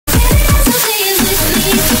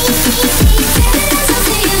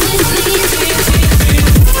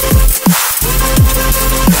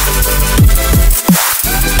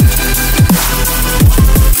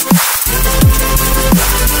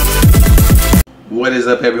What is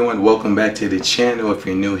up, everyone? Welcome back to the channel. If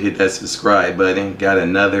you're new, hit that subscribe button. Got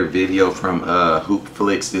another video from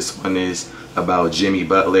hoopflix. This one is about Jimmy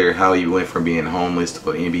Butler, how he went from being homeless to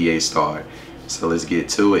an NBA star. So let's get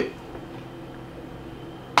to it.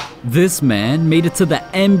 This man made it to the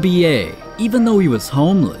NBA even though he was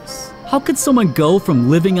homeless. How could someone go from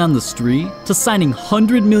living on the street to signing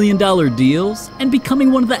 $100 million deals and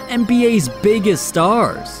becoming one of the NBA's biggest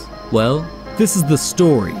stars? Well, this is the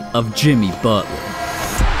story of Jimmy Butler.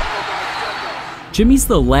 Jimmy's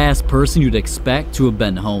the last person you'd expect to have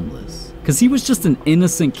been homeless, because he was just an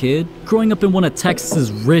innocent kid growing up in one of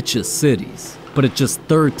Texas's richest cities. But at just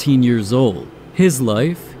 13 years old, his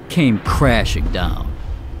life came crashing down.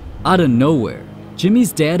 Out of nowhere,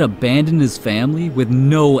 Jimmy's dad abandoned his family with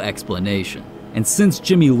no explanation. And since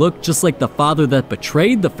Jimmy looked just like the father that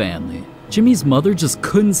betrayed the family, Jimmy's mother just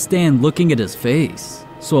couldn't stand looking at his face.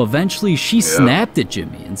 So eventually she snapped at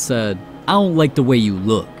Jimmy and said, "I don't like the way you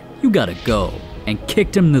look. You gotta go," and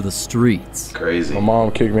kicked him to the streets. Crazy. My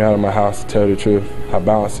mom kicked me out of my house, to tell the truth. I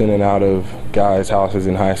bounced in and out of guys' houses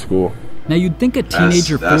in high school. Now you'd think a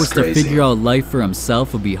teenager forced to figure out life for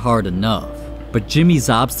himself would be hard enough. But Jimmy's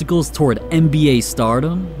obstacles toward NBA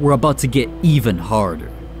stardom were about to get even harder.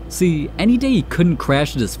 See, any day he couldn't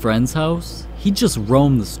crash at his friend's house, he'd just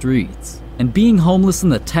roam the streets. And being homeless in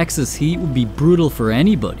the Texas heat would be brutal for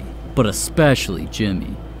anybody, but especially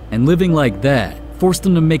Jimmy. And living like that forced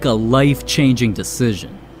him to make a life-changing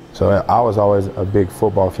decision. So I was always a big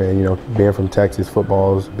football fan. You know, being from Texas,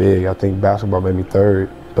 football is big. I think basketball made me third,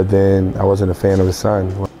 but then I wasn't a fan of the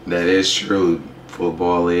sun. That is true.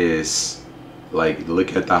 Football is, like,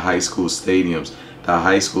 look at the high school stadiums. The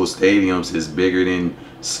high school stadiums is bigger than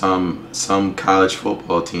some college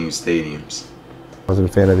football team stadiums. I wasn't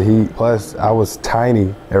a fan of the heat. Plus, I was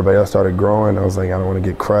tiny. Everybody else started growing. I was like, I don't want to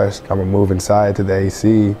get crushed. I'm gonna move inside to the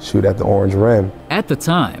AC, shoot at the orange rim. At the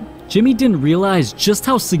time, Jimmy didn't realize just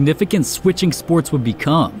how significant switching sports would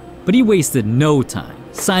become. But he wasted no time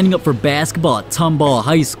signing up for basketball at Tomball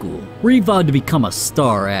High School, where he vowed to become a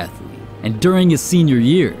star athlete. And during his senior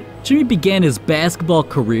year, Jimmy began his basketball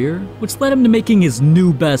career, which led him to making his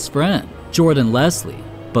new best friend, Jordan Leslie.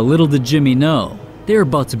 But little did Jimmy know, they were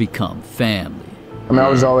about to become family. I mean, I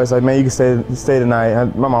was always like, man, you can stay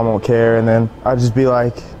tonight. My mom won't care. And then I'd just be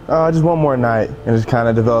like, just one more night. And it just kind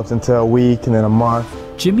of developed into a week and then a month.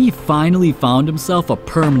 Jimmy finally found himself a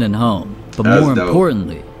permanent home. But more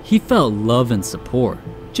importantly, he felt love and support.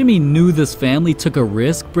 Jimmy knew this family took a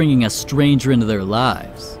risk bringing a stranger into their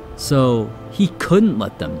lives. So he couldn't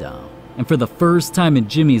let them down. And for the first time in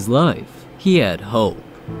Jimmy's life, he had hope.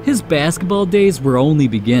 His basketball days were only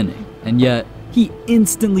beginning. And yet, he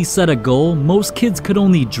instantly set a goal most kids could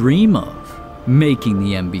only dream of, making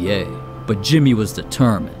the NBA. But Jimmy was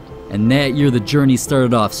determined, and that year the journey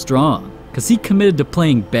started off strong, because he committed to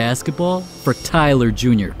playing basketball for Tyler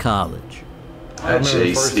Junior College. I remember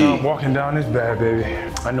the first time walking down this bad baby.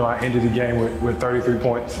 I knew I ended the game with 33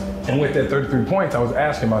 points. And with that 33 points, I was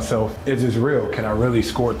asking myself, is this real? Can I really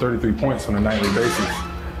score 33 points on a nightly basis?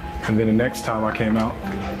 And then the next time I came out,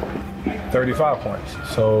 35 points.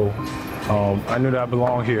 So I knew that I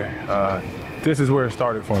belonged here. This is where it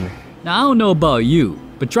started for me. Now, I don't know about you,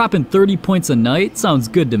 but dropping 30 points a night sounds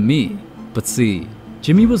good to me. But see,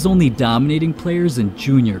 Jimmy was only dominating players in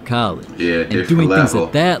junior college. Yeah, and doing things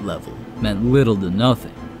at that level meant little to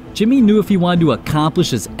nothing. Jimmy knew if he wanted to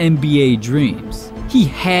accomplish his NBA dreams, he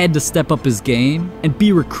had to step up his game and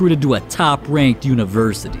be recruited to a top-ranked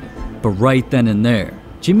university. But right then and there,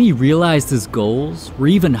 Jimmy realized his goals were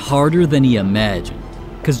even harder than he imagined.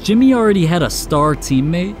 Because Jimmy already had a star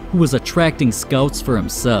teammate who was attracting scouts for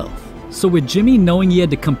himself. So with Jimmy knowing he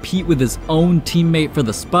had to compete with his own teammate for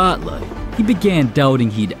the spotlight, he began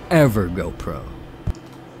doubting he'd ever go pro.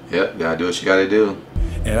 Yep, gotta do what you gotta do.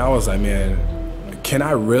 And I was like, man, can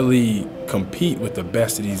I really compete with the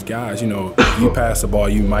best of these guys? You know, if you pass the ball,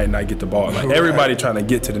 you might not get the ball. Like everybody trying to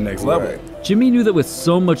get to the next level. Jimmy knew that with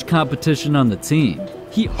so much competition on the team,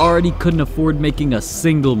 he already couldn't afford making a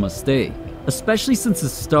single mistake. Especially since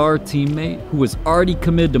his star teammate, who was already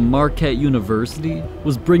committed to Marquette University,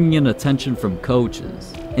 was bringing in attention from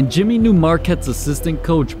coaches. And Jimmy knew Marquette's assistant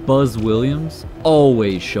coach, Buzz Williams,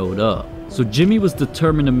 always showed up. So Jimmy was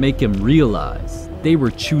determined to make him realize they were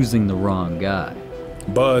choosing the wrong guy.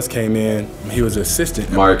 Buzz came in, he was assistant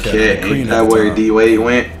at Marquette, ain't that where D-Wade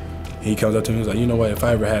went? He comes up to me, he was like, you know what, if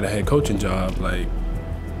I ever had a head coaching job, like,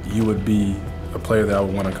 you would be a player that I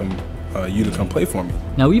would want to come you to come play for me.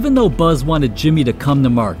 Now, even though Buzz wanted Jimmy to come to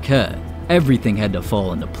Marquette, everything had to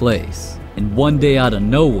fall into place. And one day out of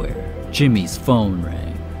nowhere, Jimmy's phone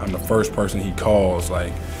rang. I'm the first person he calls,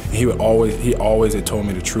 like, he always had told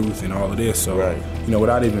me the truth and all of this. So, you know,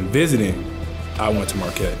 without even visiting, I went to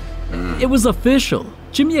Marquette. It was official.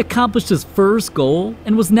 Jimmy accomplished his first goal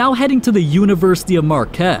and was now heading to the University of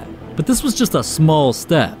Marquette. But this was just a small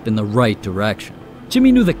step in the right direction.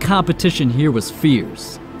 Jimmy knew the competition here was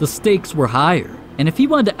fierce. The stakes were higher. And if he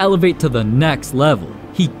wanted to elevate to the next level,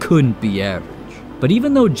 he couldn't be average. But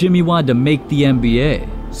even though Jimmy wanted to make the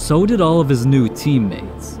NBA, so did all of his new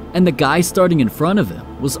teammates. And the guy starting in front of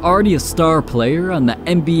him was already a star player on the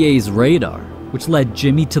NBA's radar, which led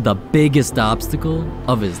Jimmy to the biggest obstacle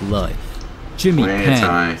of his life. Jimmy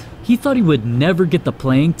panicked. He thought he would never get the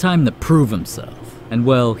playing time to prove himself. And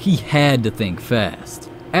well, he had to think fast.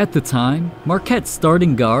 At the time, Marquette's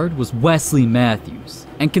starting guard was Wesley Matthews.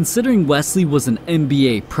 And considering Wesley was an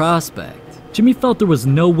NBA prospect, Jimmy felt there was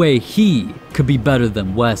no way he could be better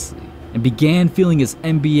than Wesley, and began feeling his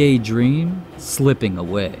NBA dream slipping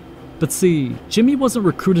away. But see, Jimmy wasn't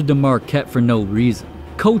recruited to Marquette for no reason.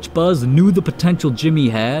 Coach Buzz knew the potential Jimmy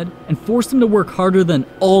had and forced him to work harder than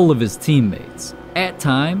all of his teammates. At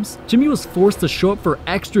times, Jimmy was forced to show up for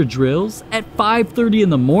extra drills at 5:30 in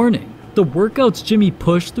the morning. The workouts Jimmy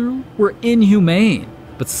pushed through were inhumane.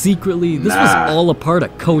 But secretly, this was all a part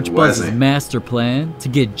of Coach Buzz's master plan to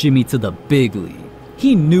get Jimmy to the big league.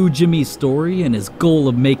 He knew Jimmy's story and his goal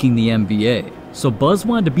of making the NBA, so Buzz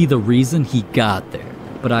wanted to be the reason he got there.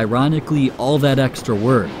 But ironically, all that extra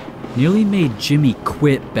work nearly made Jimmy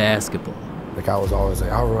quit basketball. Like, I was always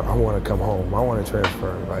like, I want to come home. I want to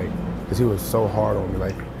transfer, like, because he was so hard on me.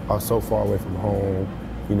 Like, I was so far away from home,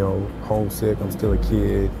 you know, homesick. I'm still a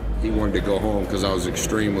kid. He wanted to go home because I was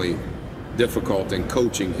extremely difficult in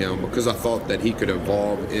coaching him, because I thought that he could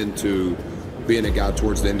evolve into being a guy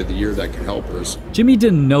towards the end of the year that could help us. Jimmy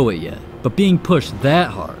didn't know it yet, but being pushed that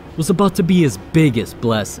hard was about to be his biggest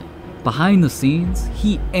blessing. Behind the scenes,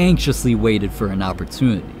 he anxiously waited for an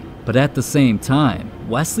opportunity. But at the same time,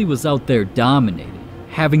 Wesley was out there dominating,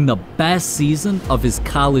 having the best season of his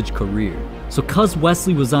college career. So 'cause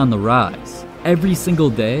Wesley was on the rise, every single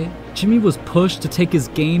day, Jimmy was pushed to take his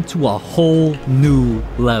game to a whole new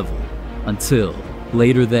level. Until,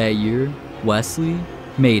 later that year, Wesley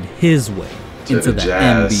made his way into the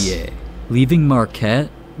NBA, leaving Marquette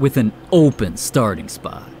with an open starting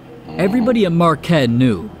spot. Everybody at Marquette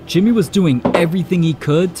knew Jimmy was doing everything he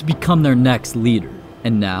could to become their next leader.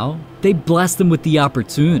 And now, they blessed him with the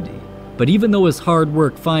opportunity. But even though his hard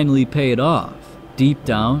work finally paid off, deep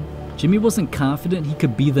down, Jimmy wasn't confident he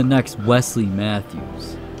could be the next Wesley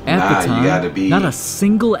Matthews. At the time, not a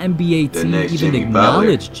single NBA team even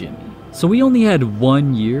acknowledged Jimmy. So he only had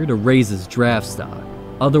 1 year to raise his draft stock.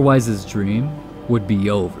 Otherwise, his dream would be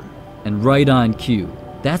over. And right on cue,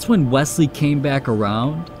 that's when Wesley came back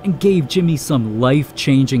around and gave Jimmy some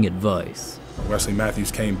life-changing advice. Wesley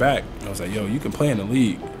Matthews came back. I was like, yo, you can play in the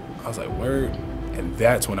league. I was like, word. And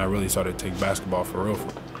that's when I really started to take basketball for real.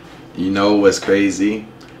 You know what's crazy?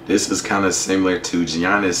 This is kind of similar to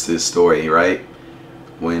Giannis' story, right?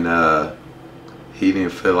 When he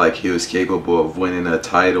didn't feel like he was capable of winning a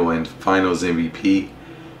title and finals MVP,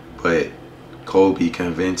 but Kobe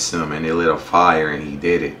convinced him and it lit a fire and he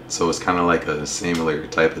did it. So it's kind of like a similar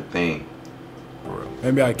type of thing.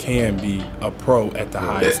 Maybe I can be a pro at the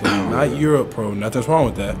highest level. Not Europe pro, nothing's wrong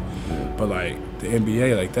with that. But like the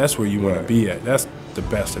NBA, like that's where you want to be at. That's the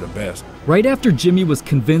best of the best. Right after Jimmy was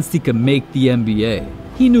convinced he could make the NBA,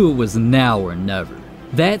 he knew it was now or never.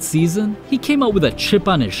 That season, he came out with a chip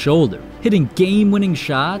on his shoulder, hitting game-winning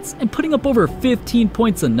shots and putting up over 15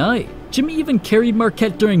 points a night. Jimmy even carried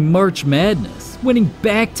Marquette during March Madness, winning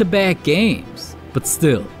back-to-back games. But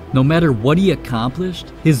still, no matter what he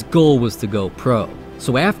accomplished, his goal was to go pro.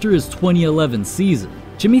 So after his 2011 season,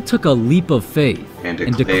 Jimmy took a leap of faith and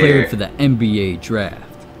declared for the NBA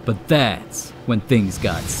draft. But that's when things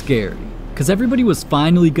got scary, because everybody was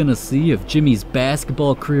finally gonna see if Jimmy's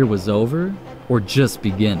basketball career was over or just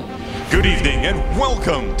beginning. Good evening and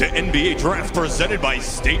welcome to NBA Draft presented by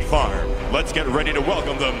State Farm. Let's get ready to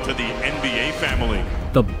welcome them to the NBA family.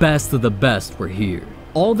 The best of the best were here.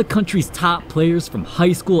 All the country's top players from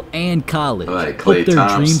high school and college hoped their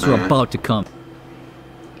dreams were about to come.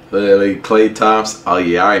 Like Klay Thompson, oh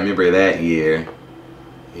yeah, I remember that year.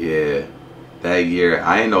 Yeah, that year.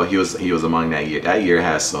 I didn't know he was among that year. That year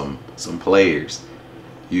has some players.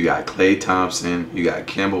 You got Klay Thompson, you got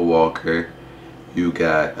Kemba Walker, you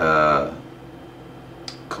got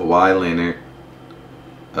Kawhi Leonard.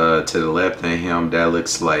 To the left of him, that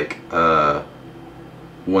looks like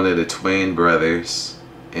one of the twin brothers.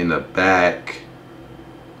 In the back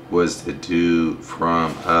was the dude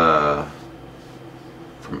from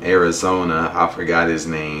Arizona. I forgot his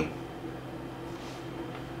name.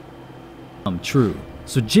 True.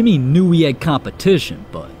 So Jimmy knew he had competition,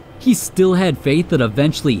 but he still had faith that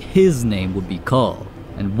eventually his name would be called.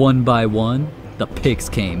 And one by one, the picks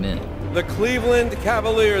came in. The Cleveland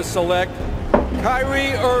Cavaliers select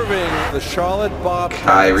Kyrie Irving. The Charlotte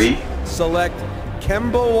Bobcats select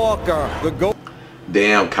Kemba Walker.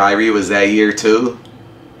 Damn, Kyrie was that year too.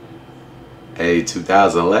 Hey,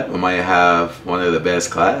 2011 might have one of the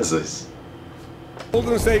best classes.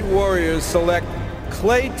 Golden State Warriors select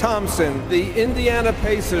Klay Thompson. The Indiana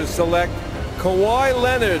Pacers select Kawhi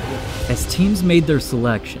Leonard. As teams made their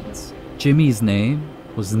selections, Jimmy's name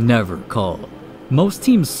was never called. Most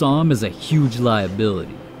teams saw him as a huge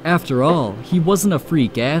liability. After all, he wasn't a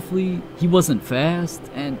freak athlete, he wasn't fast,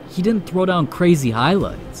 and he didn't throw down crazy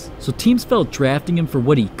highlights. So teams felt drafting him for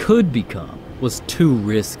what he could become was too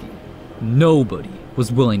risky. Nobody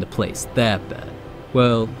was willing to place that bet.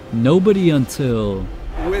 Well, nobody until...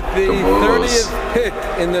 With the 30th pick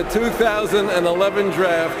in the 2011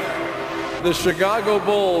 draft, the Chicago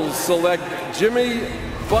Bulls select Jimmy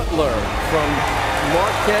Butler from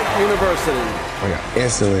Marquette University. I got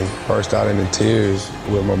instantly burst out into tears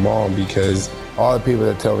with my mom because all the people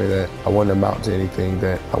that tell me that I wouldn't amount to anything,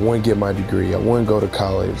 that I wouldn't get my degree, I wouldn't go to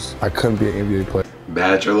college, I couldn't be an NBA player.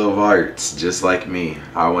 Bachelor of Arts, just like me.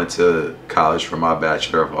 I went to college for my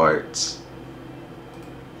Bachelor of Arts.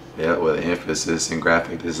 Yeah, with an emphasis in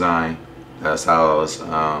graphic design. That's how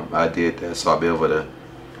I did that, so I'll be able to,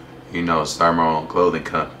 you know, start my own clothing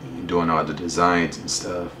company, doing all the designs and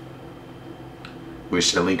stuff.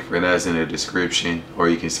 Which the link for that is in the description, or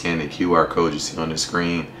you can scan the QR code you see on the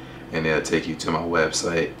screen and it'll take you to my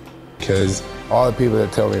website. Because all the people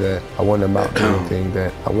that tell me that I wouldn't amount to anything,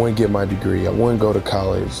 that I wouldn't get my degree, I wouldn't go to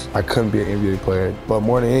college, I couldn't be an NBA player. But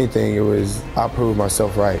more than anything, it was I proved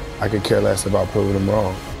myself right. I could care less about proving them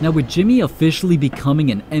wrong. Now with Jimmy officially becoming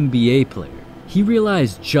an NBA player, he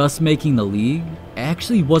realized just making the league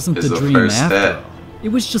actually wasn't the dream after all. It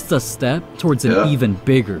was just a step towards an even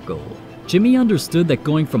bigger goal. Jimmy understood that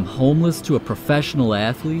going from homeless to a professional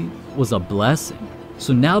athlete was a blessing.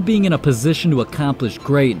 So now being in a position to accomplish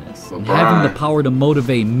greatness and having the power to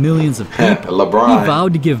motivate millions of people, he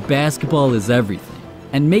vowed to give basketball his everything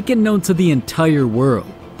and make it known to the entire world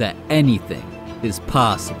that anything is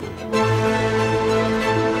possible.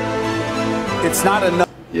 It's not enough.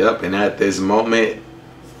 Yep, and at this moment,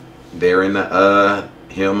 they're in the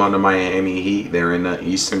him on the Miami Heat. They're in the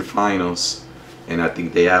Eastern Finals, and I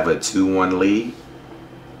think they have a 2-1 lead.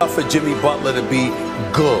 For Jimmy Butler to be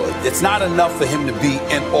good. It's not enough for him to be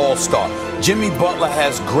an all-star. Jimmy Butler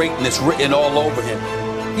has greatness written all over him.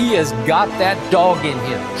 He has got that dog in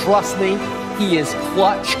him. Trust me, he is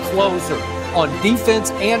clutch closer on defense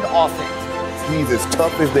and offense. He's as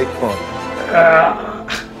tough as they come.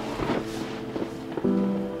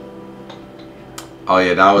 Oh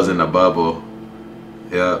yeah, that was in the bubble.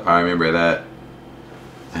 Yep, I remember that.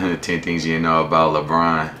 10 things you know about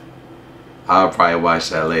LeBron. I'll probably watch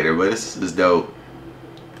that later, but this is dope.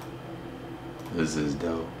 This is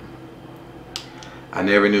dope. I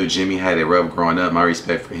never knew Jimmy had it rough growing up. My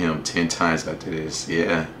respect for him 10 times after this.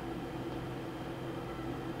 Yeah.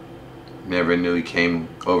 Never knew he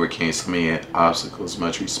overcame so many obstacles.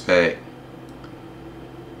 Much respect.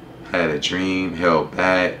 Had a dream, held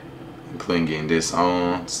back, including getting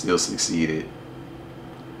disowned, still succeeded.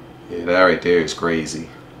 Yeah, that right there is crazy.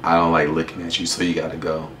 I don't like looking at you, so you gotta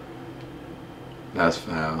go. That's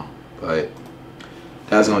foul. But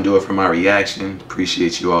that's gonna do it for my reaction.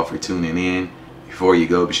 Appreciate you all for tuning in. Before you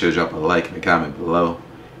go, be sure to drop a like and a comment below.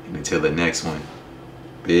 And until the next one,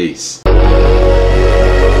 peace.